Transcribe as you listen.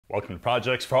Welcome to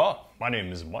Projects for All. My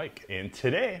name is Mike, and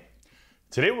today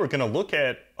we're going to look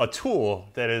at a tool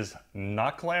that is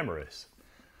not glamorous.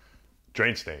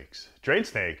 Drain snakes. Drain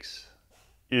snakes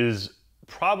is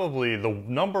probably the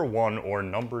number one or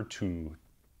number two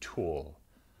tool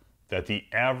that the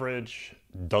average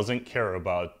doesn't care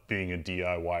about being a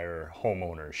DIYer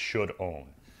homeowner should own.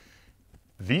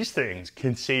 These things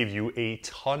can save you a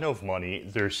ton of money.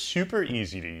 They're super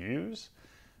easy to use.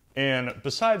 And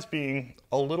besides being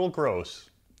a little gross,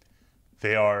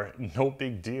 they are no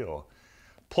big deal.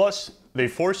 Plus, they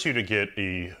force you to get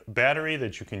a battery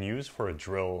that you can use for a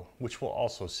drill, which will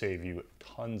also save you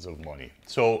tons of money.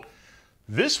 So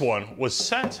this one was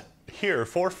sent here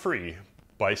for free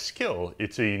by Skil.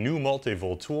 It's a new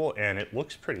multi-volt tool and it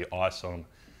looks pretty awesome.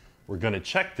 We're gonna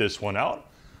check this one out.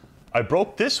 I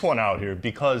broke this one out here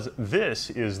because this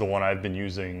is the one I've been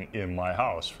using in my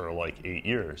house for like 8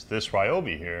 years. This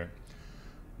Ryobi here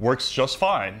works just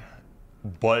fine,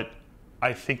 but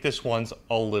I think this one's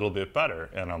a little bit better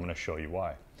and I'm gonna show you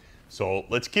why. So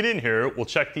let's get in here, we'll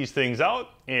check these things out,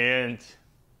 and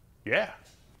yeah.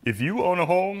 If you own a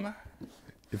home,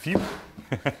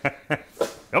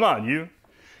 come on you.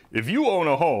 If you own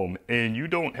a home and you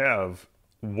don't have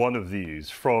one of these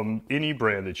from any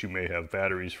brand that you may have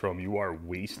batteries from, you are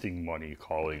wasting money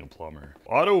calling a plumber.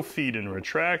 Auto feed and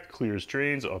retract, clears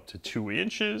drains up to 2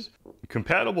 inches.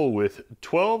 Compatible with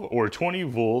 12 or 20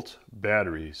 volt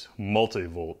batteries,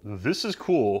 multi-volt. This is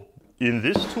cool in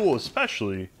this tool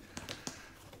especially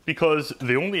because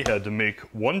they only had to make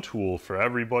one tool for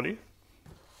everybody.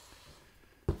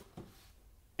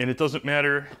 And it doesn't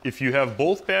matter if you have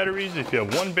both batteries, if you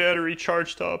have one battery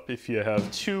charged up, if you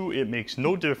have two, it makes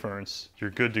no difference.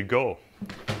 You're good to go.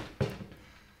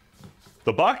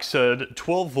 The box said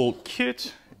 12 volt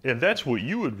kit, and that's what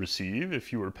you would receive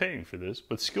if you were paying for this.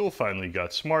 But Skil finally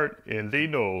got smart, and they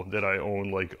know that I own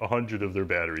like 100 of their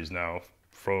batteries now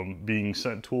from being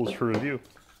sent tools for review.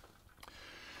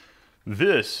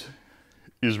 This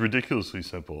is ridiculously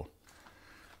simple.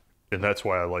 And that's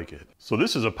why I like it. So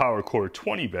this is a PowerCore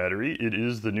 20 battery. It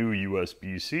is the new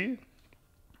USB-C.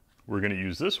 We're gonna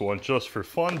use this one just for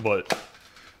fun, but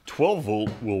 12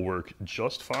 volt will work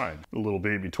just fine. A little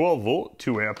baby 12 volt,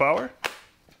 2 amp hour.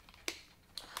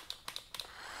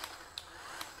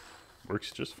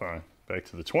 Works just fine. Back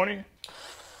to the 20.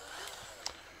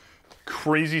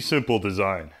 Crazy simple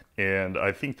design, and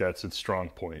I think that's its strong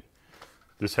point.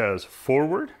 This has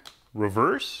forward,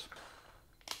 reverse.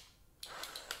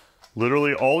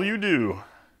 Literally all you do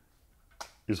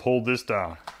is hold this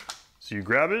down. So you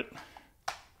grab it,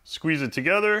 squeeze it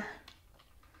together,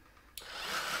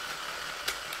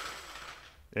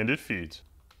 and it feeds.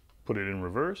 Put it in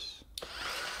reverse.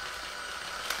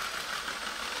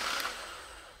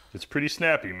 It's pretty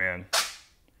snappy, man.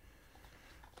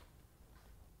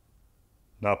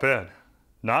 Not bad.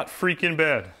 Not freaking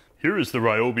bad. Here is the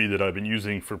Ryobi that I've been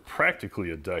using for practically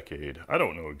a decade. I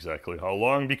don't know exactly how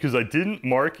long because I didn't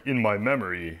mark in my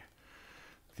memory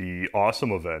the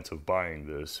awesome event of buying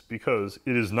this because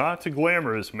it is not too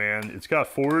glamorous, man. It's got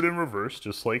forward and reverse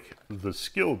just like the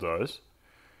Skil does.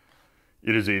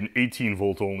 It is an 18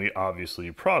 volt only, obviously,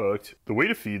 product. The way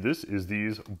to feed this is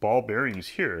these ball bearings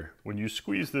here. When you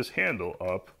squeeze this handle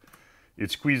up, it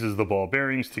squeezes the ball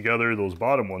bearings together. Those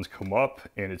bottom ones come up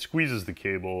and it squeezes the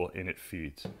cable and it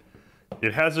feeds.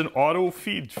 It has an auto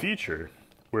feed feature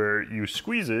where you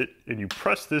squeeze it and you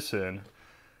press this in,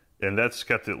 and that's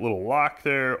got the little lock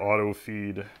there, auto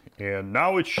feed, and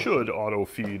now it should auto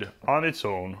feed on its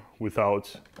own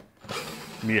without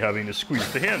me having to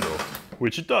squeeze the handle,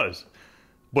 which it does.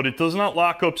 But it does not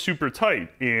lock up super tight,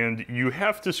 and you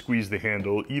have to squeeze the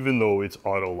handle even though it's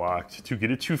auto locked to get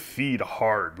it to feed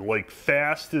hard, like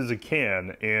fast as it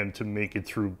can, and to make it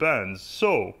through bends.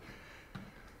 So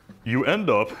you end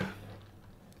up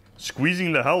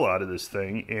squeezing the hell out of this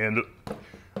thing, and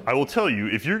I will tell you,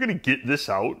 if you're gonna get this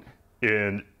out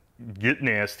and get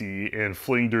nasty and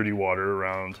fling dirty water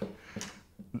around,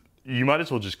 you might as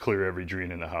well just clear every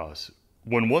drain in the house.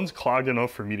 When one's clogged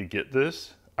enough for me to get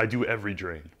this, I do every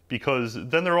drain because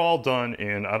then they're all done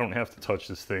and I don't have to touch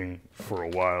this thing for a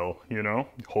while, you know,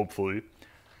 hopefully.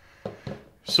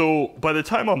 So by the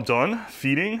time I'm done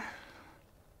feeding,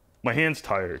 my hand's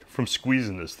tired from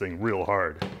squeezing this thing real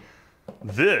hard.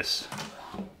 This,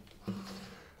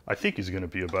 I think, is going to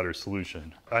be a better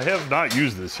solution. I have not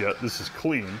used this yet. This is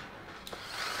clean.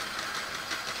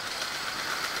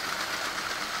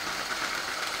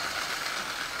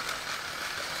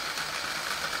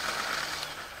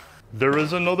 There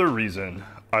is another reason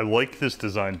I like this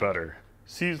design better.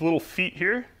 See these little feet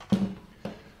here?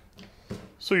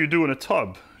 So you're doing a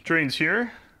tub. Drains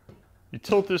here. You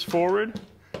tilt this forward.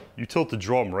 you tilt the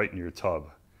drum right in your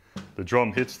tub. The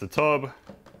drum hits the tub.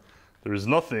 There's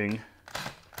nothing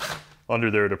under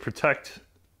there to protect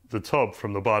the tub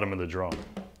from the bottom of the drum.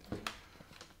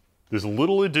 This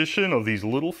little addition of these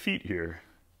little feet here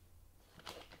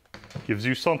gives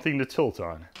you something to tilt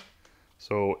on.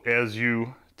 So as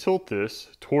you tilt this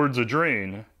towards a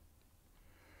drain,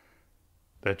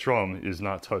 that drum is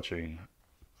not touching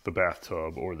the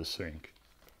bathtub or the sink.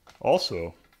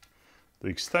 Also, the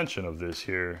extension of this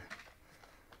here,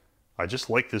 I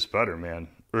just like this better, man.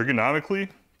 Ergonomically,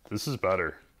 this is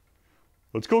better.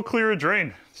 Let's go clear a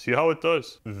drain, see how it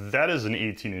does. That is an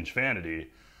 18-inch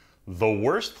vanity. The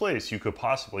worst place you could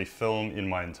possibly film in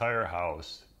my entire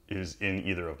house is in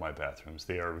either of my bathrooms.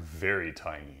 They are very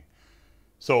tiny.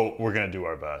 So we're gonna do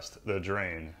our best. The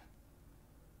drain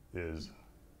is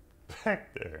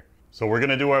back there. So we're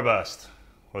gonna do our best.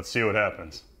 Let's see what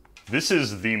happens. This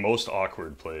is the most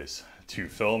awkward place to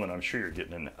film, and I'm sure you're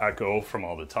getting an echo from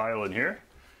all the tile in here.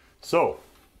 So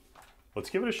let's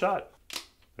give it a shot.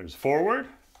 There's forward,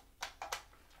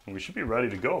 and we should be ready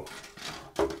to go.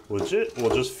 Legit,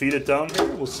 we'll just feed it down here.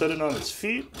 We'll set it on its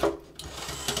feet.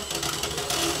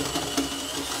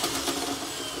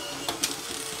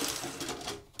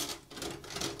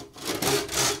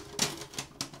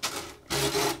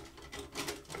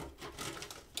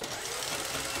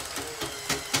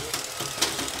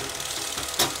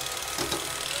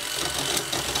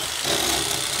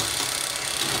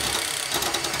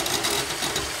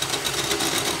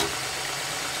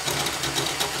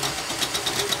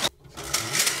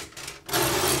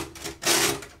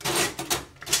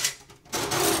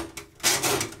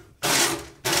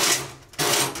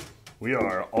 We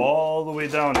are all the way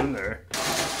down in there.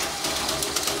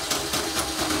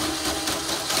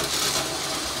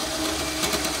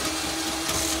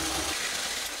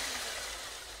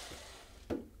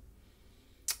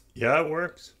 Yeah, it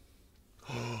works.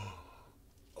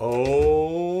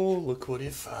 Oh, look what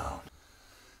it found.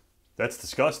 That's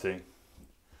disgusting.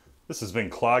 This has been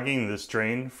clogging this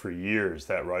drain for years.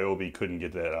 That Ryobi couldn't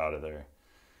get that out of there.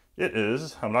 It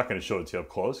is, I'm not going to show it to you up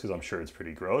close because I'm sure it's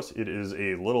pretty gross. It is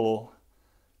a little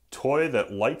toy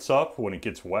that lights up when it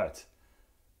gets wet.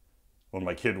 When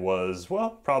my kid was, well,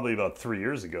 probably about 3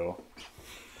 years ago,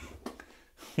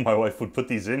 my wife would put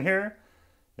these in here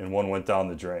and one went down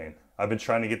the drain. I've been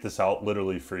trying to get this out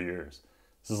literally for years.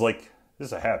 This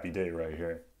is a happy day right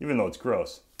here, even though it's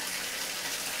gross.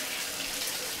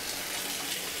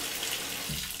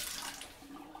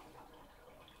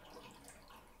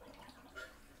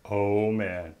 Oh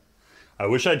man, I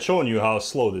wish I'd shown you how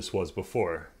slow this was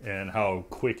before and how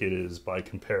quick it is by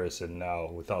comparison now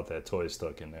without that toy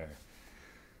stuck in there.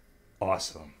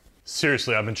 Awesome.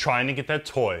 Seriously, I've been trying to get that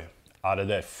toy out of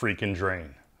that freaking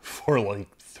drain for like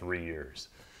 3 years.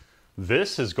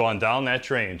 This has gone down that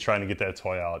drain trying to get that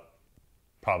toy out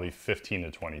probably 15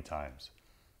 to 20 times.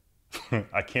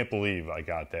 I can't believe I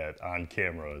got that on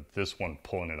camera, this one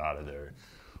pulling it out of there.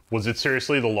 Was it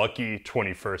seriously the lucky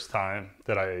 21st time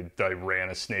that I ran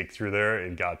a snake through there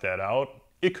and got that out?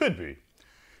 It could be.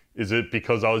 Is it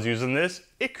because I was using this?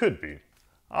 It could be.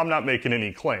 I'm not making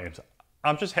any claims.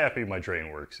 I'm just happy my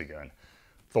drain works again.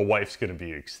 The wife's gonna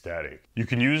be ecstatic. You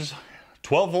can use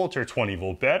 12 volt or 20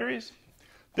 volt batteries.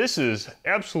 This is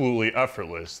absolutely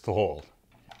effortless to hold.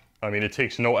 I mean, it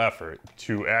takes no effort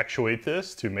to actuate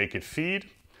this, to make it feed.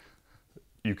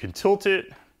 You can tilt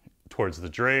it towards the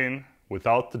drain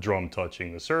without the drum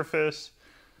touching the surface.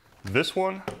 This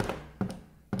one,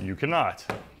 you cannot.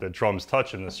 The drum's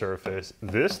touching the surface.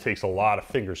 This takes a lot of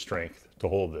finger strength to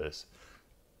hold this.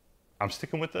 I'm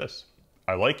sticking with this.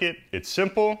 I like it, it's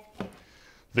simple.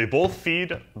 They both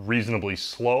feed reasonably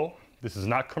slow. This is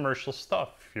not commercial stuff.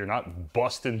 You're not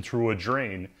busting through a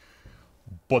drain,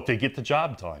 but they get the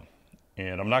job done.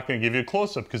 And I'm not gonna give you a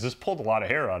close-up because this pulled a lot of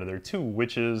hair out of there too,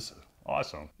 which is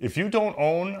awesome. If you don't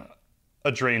own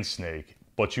a drain snake,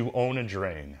 but you own a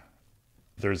drain,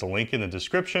 there's a link in the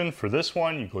description for this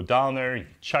one. You go down there, you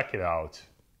check it out,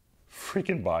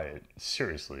 freaking buy it,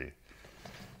 seriously.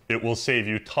 It will save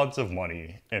you tons of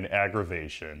money and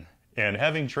aggravation. And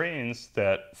having drains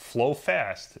that flow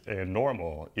fast and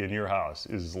normal in your house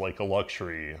is like a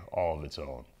luxury all of its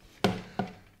own.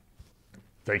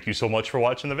 Thank you so much for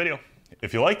watching the video.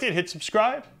 If you liked it, hit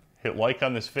subscribe, hit like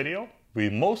on this video. We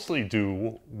mostly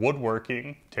do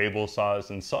woodworking, table saws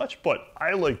and such, but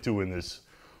I like doing this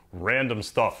random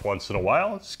stuff once in a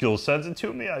while. Skil sends it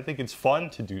to me. I think it's fun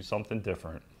to do something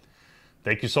different.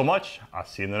 Thank you so much. I'll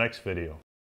see you in the next video.